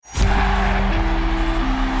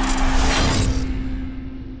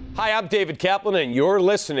Hi, I'm David Kaplan, and you're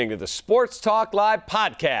listening to the Sports Talk Live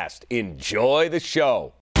podcast. Enjoy the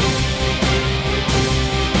show.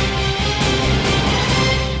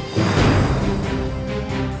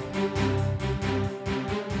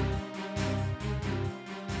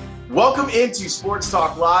 Welcome into Sports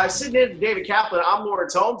Talk Live. Sitting in with David Kaplan, I'm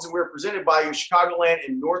Lawrence Holmes, and we're presented by your Chicagoland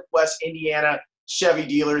and Northwest Indiana Chevy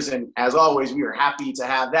dealers. And as always, we are happy to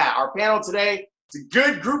have that. Our panel today is a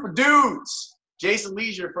good group of dudes. Jason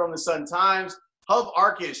Leisure from the Sun-Times, Hub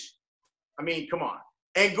Arkish, I mean, come on,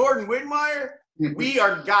 and Gordon Whitmire. We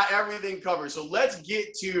got everything covered. So let's get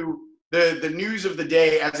to the news of the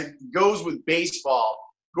day as it goes with baseball.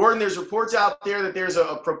 Gordon, there's reports out there that there's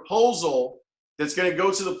a proposal that's going to go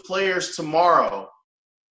to the players tomorrow.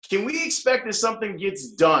 Can we expect that something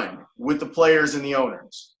gets done with the players and the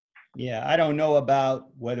owners? Yeah, I don't know about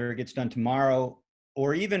whether it gets done tomorrow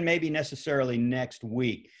or even maybe necessarily next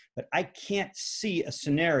week, but I can't see a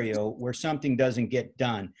scenario where something doesn't get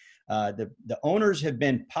done. The owners have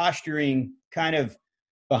been posturing kind of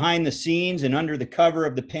behind the scenes and under the cover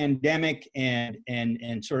of the pandemic and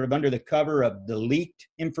sort of under the cover of the leaked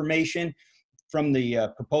information from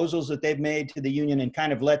the proposals that they've made to the union, and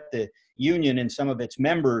kind of let the union and some of its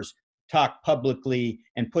members talk publicly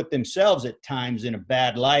and put themselves at times in a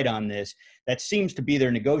bad light on this. That seems to be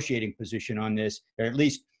their negotiating position on this, or at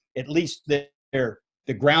least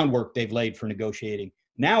the groundwork they've laid for negotiating.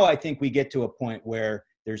 Now I think we get to a point where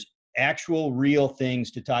there's actual real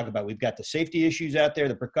things to talk about. We've got the safety issues out there,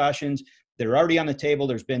 the precautions that are already on the table.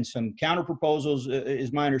 There's been some counter proposals,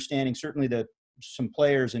 is my understanding. Certainly some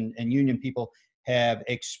players and union people have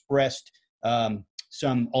expressed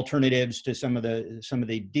some alternatives to some of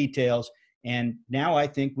the details. And now I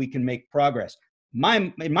think we can make progress.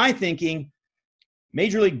 In my thinking,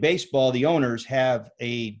 Major League Baseball, the owners have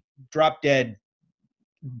a drop dead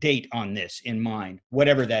date on this in mind,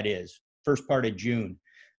 whatever that is, first part of June,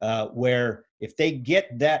 where if they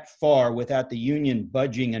get that far without the union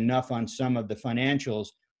budging enough on some of the financials,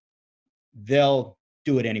 they'll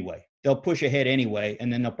do it anyway. They'll push ahead anyway,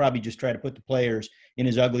 and then they'll probably just try to put the players in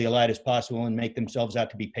as ugly a light as possible and make themselves out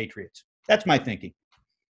to be patriots. That's my thinking.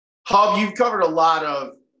 Hub, you've covered a lot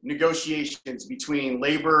of negotiations between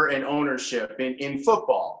labor and ownership in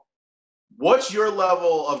football. What's your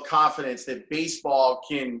level of confidence that baseball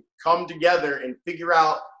can come together and figure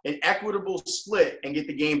out an equitable split and get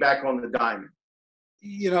the game back on the diamond?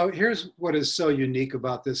 You know, here's what is so unique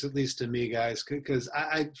about this, at least to me, guys, because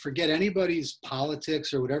I forget anybody's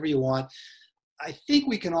politics or whatever you want. I think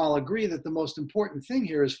we can all agree that the most important thing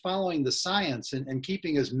here is following the science and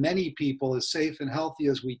keeping as many people as safe and healthy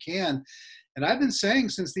as we can. And I've been saying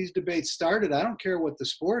since these debates started, I don't care what the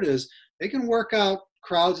sport is, they can work out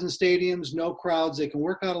crowds in stadiums, no crowds, they can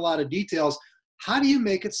work out a lot of details. How do you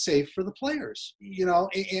make it safe for the players? You know,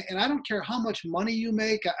 and I don't care how much money you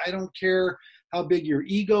make. I don't care how big your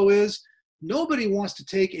ego is. Nobody wants to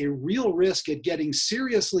take a real risk at getting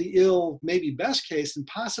seriously ill, maybe best case, and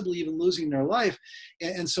possibly even losing their life.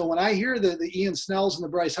 And so when I hear the Ian Snells and the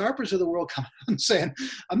Bryce Harpers of the world coming out and saying,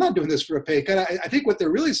 I'm not doing this for a pay cut, I think what they're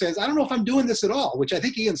really saying is, I don't know if I'm doing this at all, which I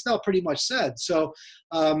think Ian Snell pretty much said. So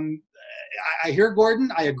I hear Gordon.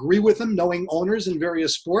 I agree with him, knowing owners in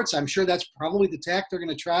various sports. I'm sure that's probably the tack they're going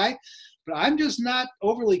to try. But I'm just not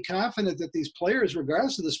overly confident that these players,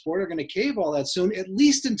 regardless of the sport, are going to cave all that soon, at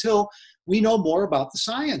least until we know more about the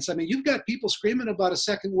science. I mean, you've got people screaming about a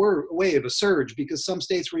second wave, a surge, because some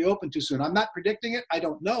states reopen too soon. I'm not predicting it. I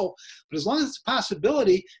don't know. But as long as it's a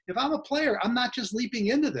possibility, if I'm a player, I'm not just leaping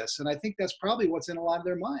into this. And I think that's probably what's in a lot of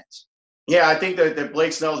their minds. Yeah, I think that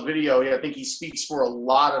Blake Snell's video, I think he speaks for a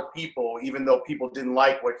lot of people, even though people didn't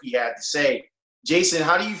like what he had to say. Jason,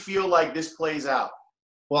 how do you feel like this plays out?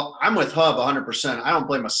 Well, I'm with Hub 100%. I don't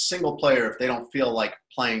blame a single player if they don't feel like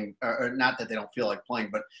playing, or not that they don't feel like playing,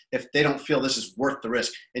 but if they don't feel this is worth the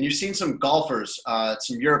risk. And you've seen some golfers,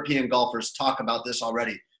 some European golfers talk about this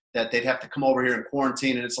already, that they'd have to come over here and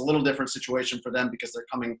quarantine. And it's a little different situation for them because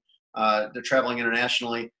they're traveling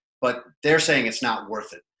internationally, but they're saying it's not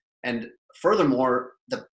worth it. And furthermore,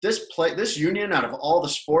 this union, out of all the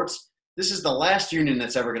sports, this is the last union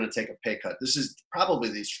that's ever going to take a pay cut. This is probably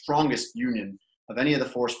the strongest union of any of the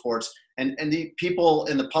four sports. And the people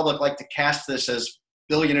in the public like to cast this as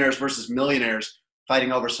billionaires versus millionaires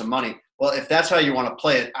fighting over some money. Well, if that's how you want to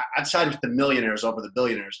play it, I'd side with the millionaires over the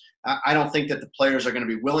billionaires. I don't think that the players are going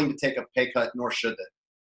to be willing to take a pay cut, nor should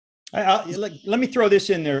they. Let me throw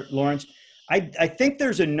this in there, Lawrence. I think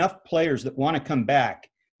there's enough players that want to come back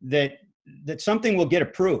that something will get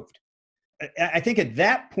approved. I think at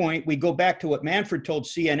that point, we go back to what Manfred told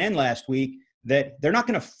CNN last week, that they're not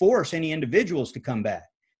going to force any individuals to come back.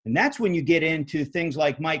 And that's when you get into things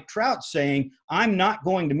like Mike Trout saying, I'm not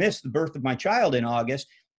going to miss the birth of my child in August,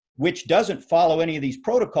 which doesn't follow any of these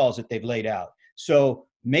protocols that they've laid out. So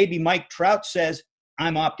maybe Mike Trout says,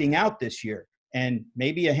 I'm opting out this year. And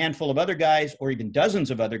maybe a handful of other guys or even dozens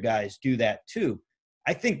of other guys do that too.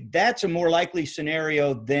 I think that's a more likely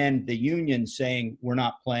scenario than the union saying we're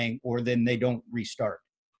not playing or then they don't restart.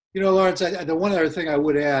 Lawrence, the one other thing I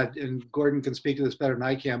would add, and Gordon can speak to this better than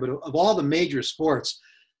I can, but of all the major sports,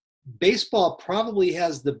 baseball probably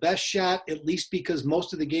has the best shot, at least because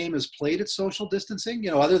most of the game is played at social distancing,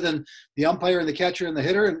 other than the umpire and the catcher and the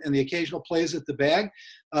hitter and the occasional plays at the bag.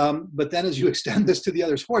 But then as you extend this to the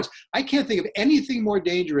other sports, I can't think of anything more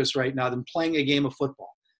dangerous right now than playing a game of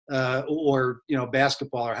football. Or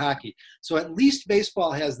basketball or hockey. So at least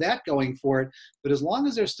baseball has that going for it. But as long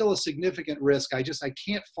as there's still a significant risk, I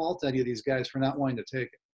can't fault any of these guys for not wanting to take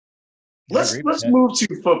it. Let's move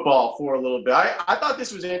to football for a little bit. I thought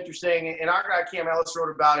this was interesting, and our guy Cam Ellis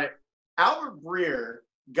wrote about it. Albert Breer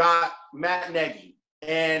got Matt Nagy,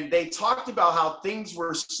 and they talked about how things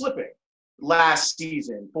were slipping last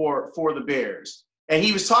season for the Bears. And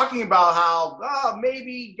he was talking about how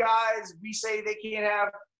maybe guys, we say they can't have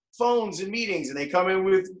phones and meetings, and they come in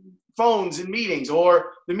with phones and meetings,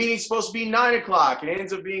 or the meeting's supposed to be 9:00 and it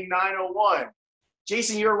ends up being 9:01.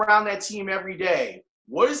 Jason, you're around that team every day.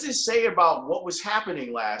 What does this say about what was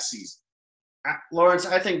happening last season? Lawrence,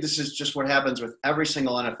 I think this is just what happens with every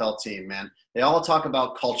single NFL team, man. They all talk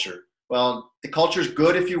about culture. Well, the culture's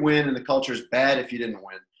good if you win, and the culture's bad if you didn't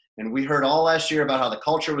win. And we heard all last year about how the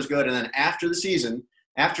culture was good, and then after the season,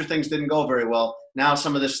 after things didn't go very well, now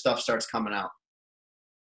some of this stuff starts coming out.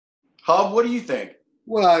 Hub, what do you think?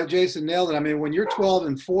 Well, Jason nailed it. I mean, when you're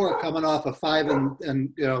 12-4 coming off a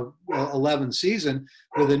 5-11 season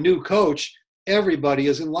with a new coach, everybody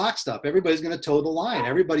is in lockstep. Everybody's going to toe the line.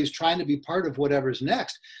 Everybody's trying to be part of whatever's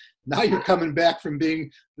next. Now you're coming back from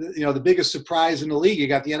being, the biggest surprise in the league. You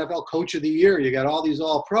got the NFL Coach of the Year. You got all these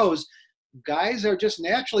all-pros. Guys are just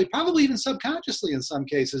naturally, probably even subconsciously in some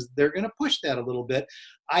cases, they're going to push that a little bit.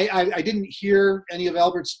 I didn't hear any of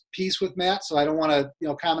Albert's piece with Matt, so I don't want to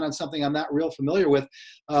comment on something I'm not real familiar with.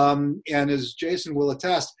 And as Jason will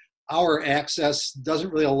attest, our access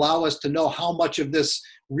doesn't really allow us to know how much of this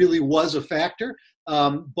really was a factor.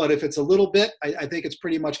 But if it's a little bit, I think it's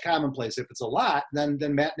pretty much commonplace. If it's a lot, then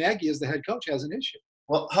Matt Nagy as the head coach has an issue.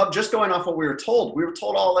 Well, Hub, just going off what we were told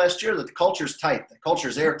all last year that the culture's tight. The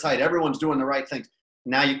culture's airtight. Everyone's doing the right things.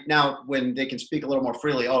 Now when they can speak a little more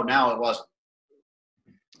freely, now it wasn't.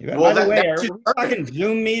 By the way, are we talking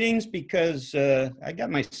Zoom meetings? Because I got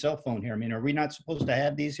my cell phone here. I mean, are we not supposed to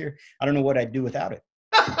have these here? I don't know what I'd do without it.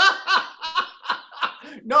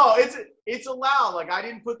 No, it's allowed. Like, I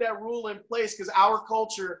didn't put that rule in place because our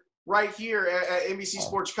culture right here at NBC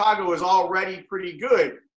Sports Chicago is already pretty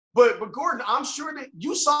good. But Gordon, I'm sure that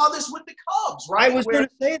you saw this with the Cubs, right? I was going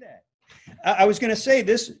to say that. I was going to say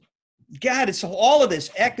this. God, it's all of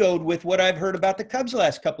this echoed with what I've heard about the Cubs the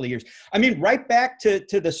last couple of years. I mean, right back to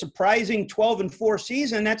the surprising 12-4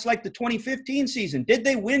 season. That's like the 2015 season. Did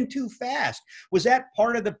they win too fast? Was that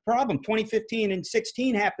part of the problem? 2015 and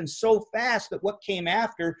 16 happened so fast that what came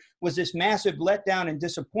after was this massive letdown and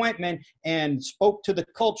disappointment and spoke to the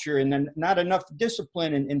culture and then not enough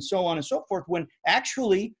discipline and so on and so forth, when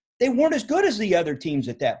actually they weren't as good as the other teams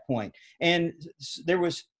at that point. And there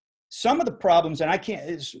was some of the problems, and I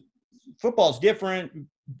can't – football's different,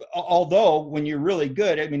 although when you're really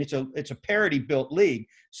good, I mean, it's a parity-built league,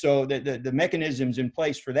 so the mechanisms in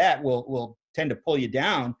place for that will tend to pull you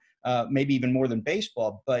down, maybe even more than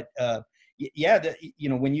baseball. But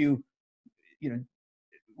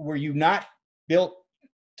were you not built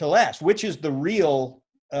to last? Which is the real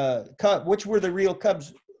which were the real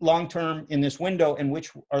Cubs long-term in this window, and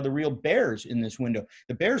which are the real Bears in this window?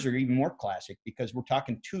 The Bears are even more classic because we're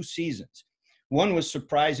talking 2 seasons. One was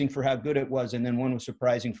surprising for how good it was, and then one was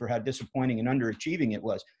surprising for how disappointing and underachieving it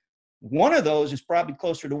was. One of those is probably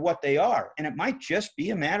closer to what they are, and it might just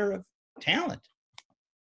be a matter of talent.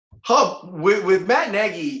 Hub, with Matt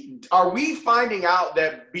Nagy, are we finding out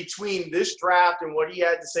that between this draft and what he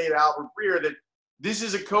had to say to Albert Breer, that this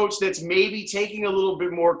is a coach that's maybe taking a little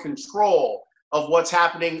bit more control of what's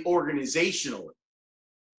happening organizationally?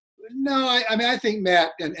 No, I think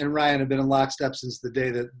Matt and Ryan have been in lockstep since the day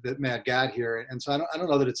that Matt got here. And so I don't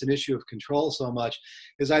know that it's an issue of control so much,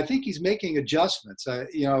 as I think he's making adjustments.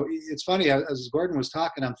 It's funny, as Gordon was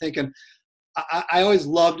talking, I'm thinking, I always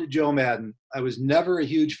loved Joe Madden. I was never a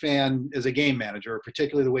huge fan as a game manager,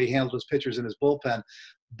 particularly the way he handled his pitchers in his bullpen.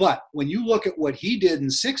 But when you look at what he did in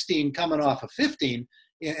 16 coming off of 15,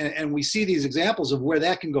 And we see these examples of where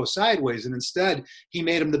that can go sideways. And instead, he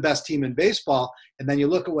made them the best team in baseball. And then you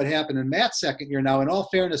look at what happened in Matt's second year. Now, in all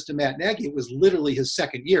fairness to Matt Nagy, it was literally his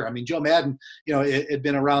second year. I mean, Joe Madden, it had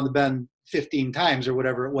been around the bend 15 times or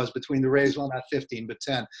whatever it was between the Rays. Well, not 15, but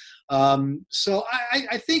 10. So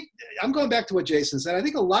I think I'm going back to what Jason said. I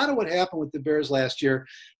think a lot of what happened with the Bears last year,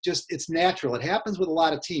 it's natural. It happens with a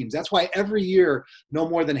lot of teams. That's why every year, no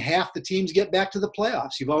more than half the teams get back to the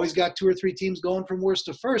playoffs. You've always got 2 or 3 teams going from worst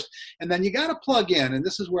to first. And then you got to plug in. And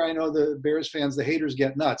this is where I know the Bears fans, the haters,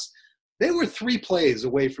 get nuts. They were 3 plays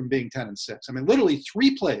away from being 10-6. I mean, literally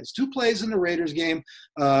 3 plays. 2 plays in the Raiders game.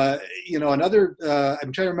 Another.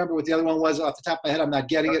 I'm trying to remember what the other one was off the top of my head. I'm not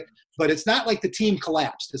getting it. But it's not like the team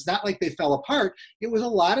collapsed. It's not like they fell apart. It was a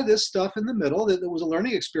lot of this stuff in the middle that was a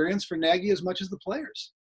learning experience for Nagy as much as the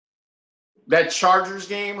players. That Chargers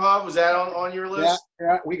game, Hub, was that on your list?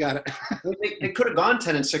 Yeah, we got it. They could have gone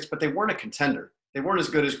 10-6, but they weren't a contender. They weren't as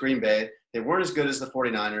good as Green Bay. They weren't as good as the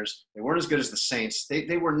 49ers. They weren't as good as the Saints.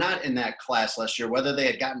 They were not in that class last year. Whether they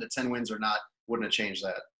had gotten to 10 wins or not wouldn't have changed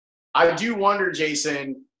that. I do wonder,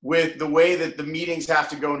 Jason, with the way that the meetings have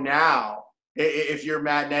to go now, if you're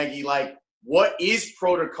Matt Nagy, like, what is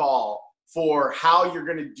protocol for how you're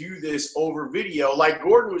going to do this over video? Like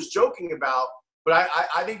Gordon was joking about, but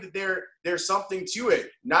I think that there's something to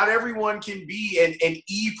it. Not everyone can be an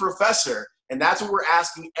professor. And that's what we're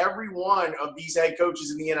asking every one of these head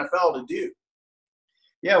coaches in the NFL to do.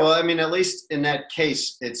 Yeah, well, I mean, at least in that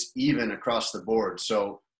case, it's even across the board.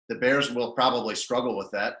 So the Bears will probably struggle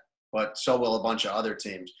with that, but so will a bunch of other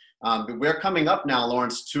teams. But we're coming up now,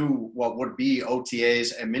 Lawrence, to what would be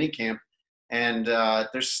OTAs and minicamp. And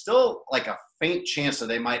there's still like a faint chance that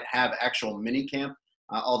they might have actual minicamp,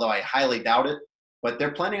 although I highly doubt it. But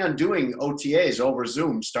they're planning on doing OTAs over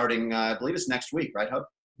Zoom starting, I believe it's next week, right, Hub?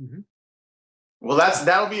 Mm-hmm. Well,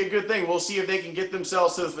 that'll be a good thing. We'll see if they can get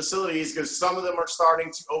themselves to the facilities because some of them are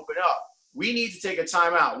starting to open up. We need to take a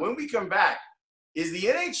timeout. When we come back, is the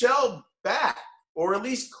NHL back or at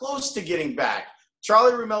least close to getting back?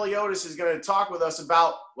 Charlie Roumeliotis is going to talk with us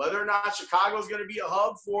about whether or not Chicago is going to be a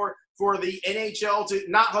hub for the NHL to –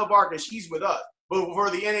 not Hub Arkish, he's with us, but for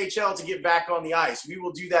the NHL to get back on the ice. We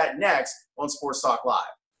will do that next on Sports Talk Live.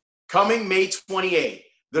 Coming May 28th.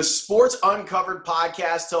 The Sports Uncovered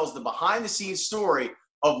podcast tells the behind-the-scenes story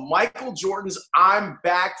of Michael Jordan's I'm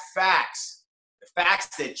Back facts, the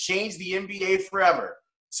facts that changed the NBA forever.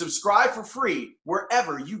 Subscribe for free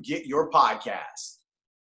wherever you get your podcast.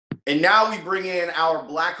 And now we bring in our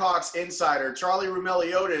Blackhawks insider, Charlie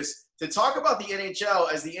Roumeliotis, to talk about the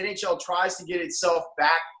NHL as the NHL tries to get itself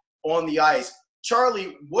back on the ice.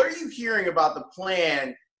 Charlie, what are you hearing about the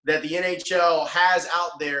plan that the NHL has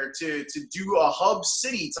out there to do a hub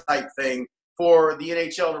city type thing for the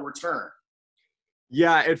NHL to return?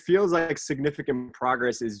 Yeah, it feels like significant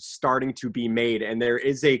progress is starting to be made. And there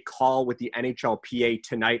is a call with the NHLPA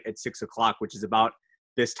tonight at 6:00, which is about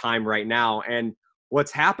this time right now. And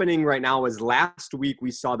what's happening right now is last week we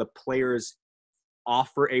saw the players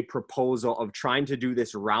offer a proposal of trying to do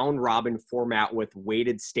this round robin format with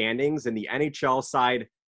weighted standings. And the NHL side,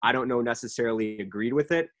 I don't know, necessarily agreed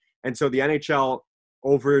with it. And so the NHL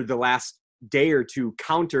over the last day or two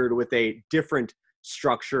countered with a different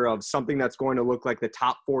structure of something that's going to look like the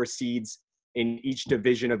top 4 seeds in each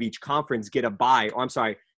division of each conference get a bye. Oh, I'm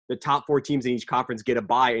sorry. The top 4 teams in each conference get a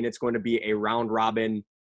bye, and it's going to be a round robin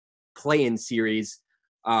play-in series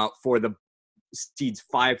for the seeds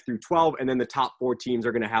 5 through 12. And then the top 4 teams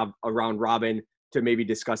are going to have a round robin to maybe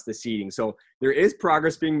discuss the seeding. So there is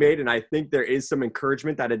progress being made, and I think there is some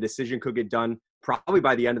encouragement that a decision could get done probably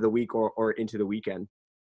by the end of the week or into the weekend.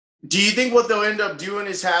 Do you think what they'll end up doing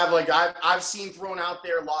is have, like I've seen thrown out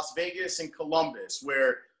there, Las Vegas and Columbus,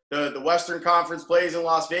 where the Western Conference plays in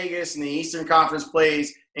Las Vegas and the Eastern Conference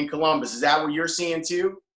plays in Columbus? Is that what you're seeing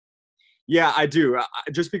too? Yeah, I do.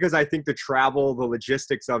 Just because I think the travel, the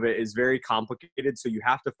logistics of it is very complicated. So you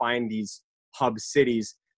have to find these hub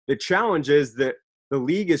cities. The challenge is that the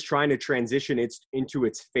league is trying to transition into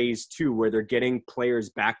its phase 2, where they're getting players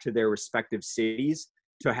back to their respective cities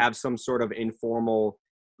to have some sort of informal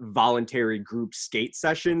voluntary group skate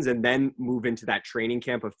sessions and then move into that training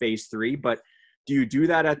camp of phase 3. But do you do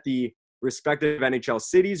that at the respective NHL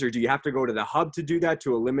cities, or do you have to go to the hub to do that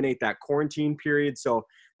to eliminate that quarantine period? So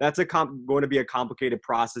that's going to be a complicated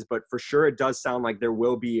process, but for sure it does sound like there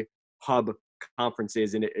will be hub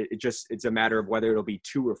conferences, and it's a matter of whether it'll be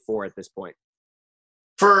 2 or 4 at this point.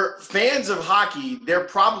 For fans of hockey,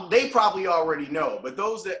 they probably already know, but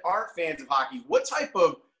those that aren't fans of hockey, what type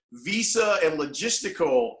of visa and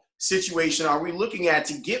logistical situation are we looking at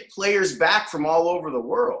to get players back from all over the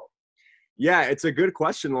world? Yeah, it's a good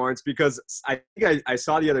question, Lawrence, because I think I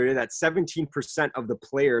saw the other day that 17% of the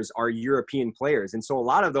players are European players. And so a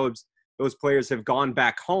lot of those players have gone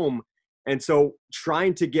back home. And so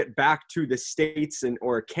trying to get back to the States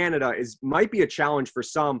or Canada might be a challenge for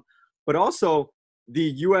some, but also the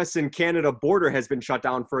U.S. and Canada border has been shut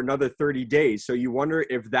down for another 30 days. So you wonder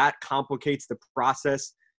if that complicates the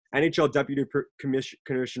process. NHL Deputy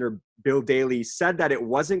Commissioner Bill Daley said that it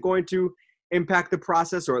wasn't going to impact the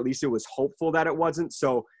process, or at least it was hopeful that it wasn't.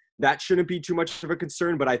 So that shouldn't be too much of a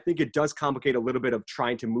concern, but I think it does complicate a little bit of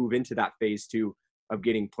trying to move into that phase 2 of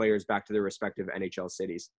getting players back to their respective NHL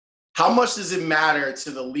cities. How much does it matter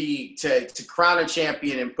to the league to crown a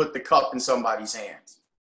champion and put the cup in somebody's hands?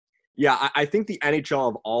 Yeah, I think the NHL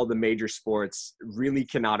of all the major sports really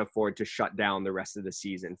cannot afford to shut down the rest of the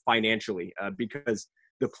season financially because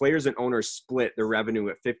the players and owners split the revenue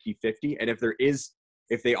at 50-50. And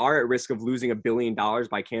if they are at risk of losing $1 billion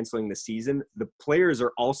by canceling the season, the players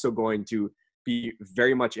are also going to be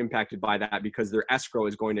very much impacted by that because their escrow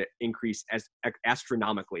is going to increase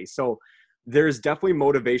astronomically. So there's definitely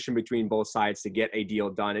motivation between both sides to get a deal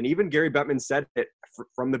done. And even Gary Bettman said it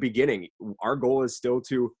from the beginning. Our goal is still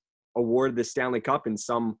to award the Stanley Cup in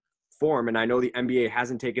some form. And I know the NBA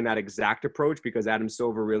hasn't taken that exact approach because Adam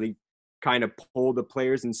Silver really kind of pulled the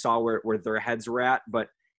players and saw where their heads were at. But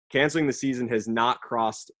canceling the season has not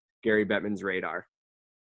crossed Gary Bettman's radar.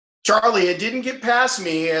 Charlie, it didn't get past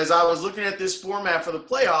me as I was looking at this format for the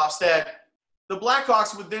playoffs that the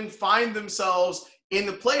Blackhawks would then find themselves in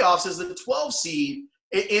the playoffs as the 12 seed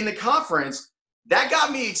in the conference. That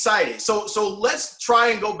got me excited. So let's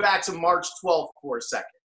try and go back to March 12th for a second.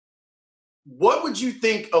 What would you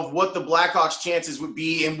think of what the Blackhawks' chances would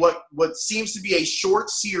be in what seems to be a short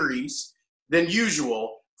series than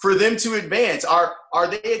usual for them to advance? Are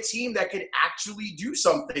they a team that could actually do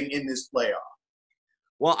something in this playoff?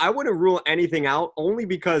 Well, I wouldn't rule anything out only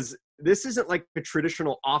because this isn't like a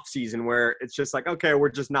traditional offseason where it's just like, okay, we're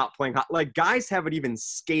just not playing hot. Like, guys haven't even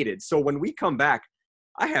skated. So when we come back,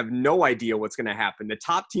 I have no idea what's going to happen. The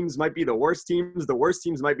top teams might be the worst teams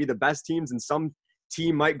might be the best teams, and some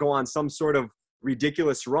team might go on some sort of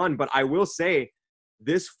ridiculous run. But I will say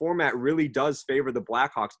this format really does favor the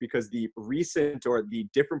Blackhawks because the recent or the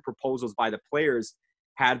different proposals by the players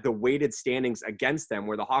had the weighted standings against them,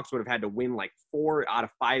 where the Hawks would have had to win like 4 out of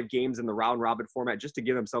 5 games in the round robin format just to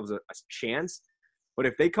give themselves a chance. But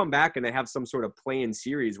if they come back and they have some sort of play-in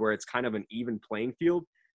series where it's kind of an even playing field,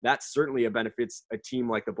 that certainly benefits a team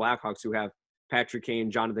like the Blackhawks who have Patrick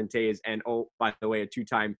Kane, Jonathan Toews, and, oh, by the way, a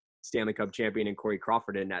 2-time Stanley Cup champion in Corey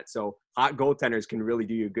Crawford in that. So hot goaltenders can really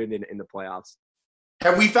do you good in the playoffs.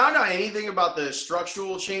 Have we found out anything about the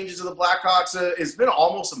structural changes of the Blackhawks? It's been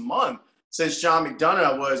almost a month since John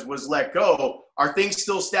McDonough was let go. Are things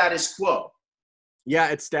still status quo? Yeah,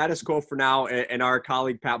 it's status quo for now. And our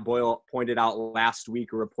colleague Pat Boyle pointed out last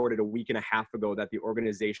week or reported a week and a half ago that the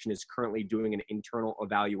organization is currently doing an internal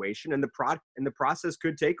evaluation, and the process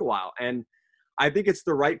could take a while. And I think it's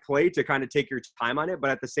the right play to kind of take your time on it. But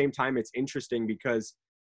at the same time, it's interesting because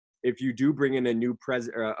if you do bring in a new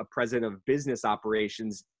president of business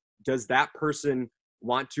operations, does that person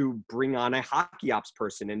want to bring on a hockey ops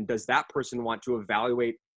person? And does that person want to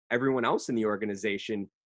evaluate everyone else in the organization,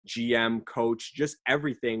 GM, coach, just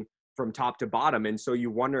everything from top to bottom? And so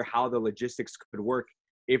you wonder how the logistics could work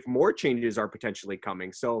if more changes are potentially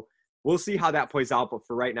coming. So we'll see how that plays out. But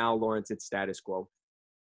for right now, Lawrence, it's status quo.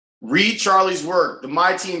 Read Charlie's work, the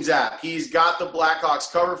My Teams app. He's got the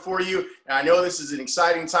Blackhawks covered for you. And I know this is an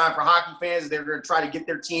exciting time for hockey fans. They're going to try to get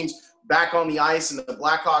their teams back on the ice, and the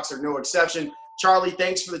Blackhawks are no exception. Charlie,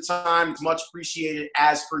 thanks for the time. It's much appreciated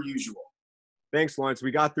as per usual. Thanks, Lawrence.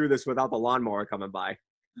 We got through this without the lawnmower coming by.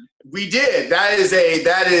 We did. That is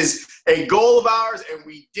a goal of ours, and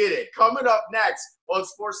we did it. Coming up next on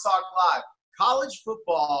Sports Talk Live, college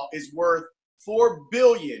football is worth $4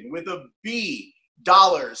 billion with a B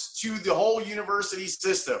dollars to the whole university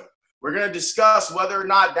system. We're going to discuss whether or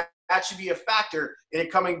not that should be a factor in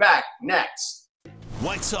it coming back next.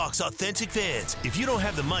 White Sox authentic fans, if you don't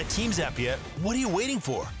have the My Teams app yet, what are you waiting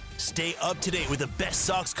for? Stay up to date with the best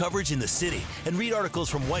Sox coverage in the city and read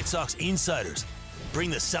articles from White Sox insiders.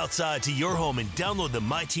 Bring the South Side to your home and download the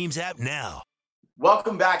My Teams app now.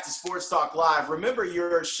 Welcome back to Sports Talk Live. Remember,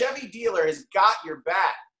 your Chevy dealer has got your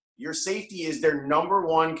back. Your safety is their number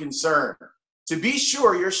one concern. To be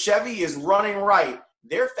sure your Chevy is running right,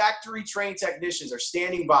 their factory-trained technicians are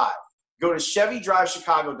standing by. Go to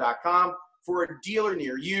ChevyDriveChicago.com for a dealer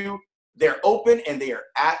near you. They're open and they are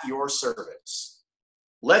at your service.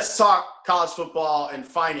 Let's talk college football and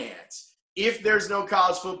finance. If there's no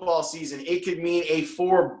college football season, it could mean a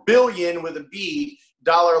 $4 billion with a B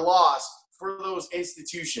dollar loss for those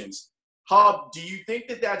institutions. Hub, do you think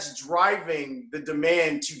that that's driving the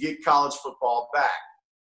demand to get college football back?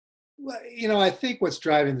 Well, I think what's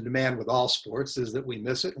driving the demand with all sports is that we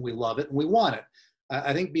miss it and we love it and we want it.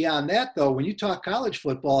 I think beyond that, though, when you talk college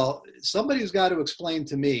football, somebody's got to explain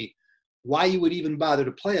to me why you would even bother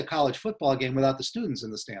to play a college football game without the students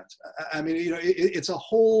in the stands. I mean, it's a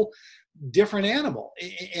whole different animal.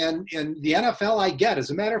 And the NFL, I get.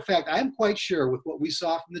 As a matter of fact, I'm quite sure with what we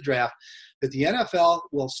saw from the draft that the NFL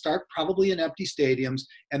will start probably in empty stadiums,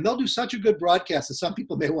 and they'll do such a good broadcast that some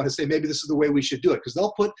people may want to say maybe this is the way we should do it, because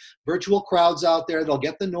they'll put virtual crowds out there, they'll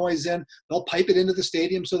get the noise in, they'll pipe it into the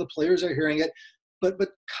stadium so the players are hearing it. But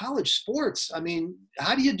college sports, I mean,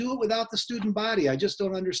 how do you do it without the student body? I just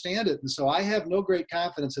don't understand it. And so I have no great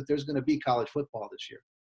confidence that there's going to be college football this year.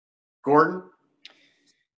 Gordon?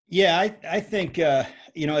 Yeah, I think, as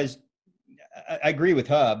I agree with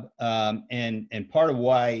Hub. And part of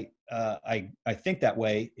why I think that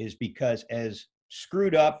way is because as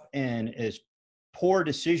screwed up and as poor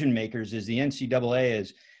decision makers as the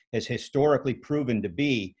NCAA has historically proven to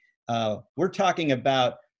be, we're talking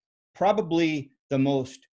about probably the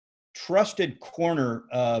most trusted corner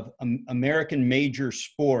of American major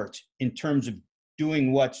sports in terms of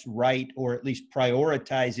doing what's right, or at least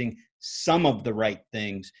prioritizing some of the right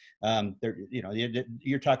things.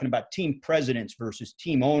 You're talking about team presidents versus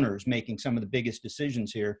team owners making some of the biggest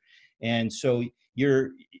decisions here. And so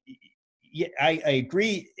I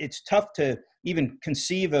agree. It's tough to even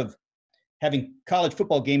conceive of having college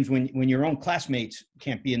football games when your own classmates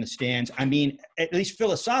can't be in the stands. I mean, at least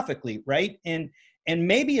philosophically, right? And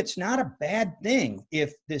maybe it's not a bad thing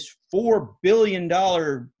if this $4 billion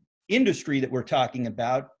industry that we're talking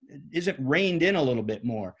about isn't reined in a little bit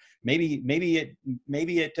more. Maybe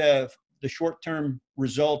the short-term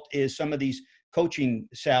result is some of these coaching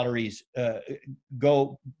salaries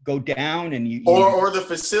go down, and or the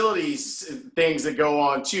facilities things that go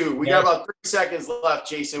on too. We got about 3 seconds left,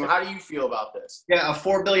 Jason. How do you feel about this? Yeah, a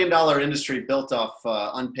 $4 billion industry built off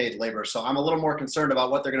unpaid labor. So I'm a little more concerned about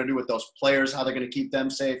what they're going to do with those players, how they're going to keep them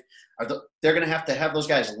safe. They're going to have those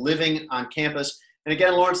guys living on campus. And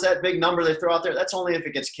again, Lawrence, that big number they throw out there, that's only if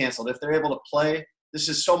it gets canceled. If they're able to play, this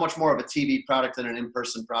is so much more of a TV product than an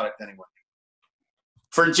in-person product anyway.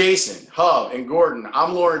 For Jason, Hub, and Gordon,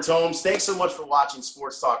 I'm Lawrence Holmes. Thanks so much for watching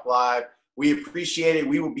Sports Talk Live. We appreciate it.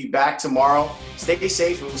 We will be back tomorrow. Stay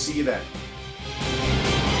safe, and we'll see you then.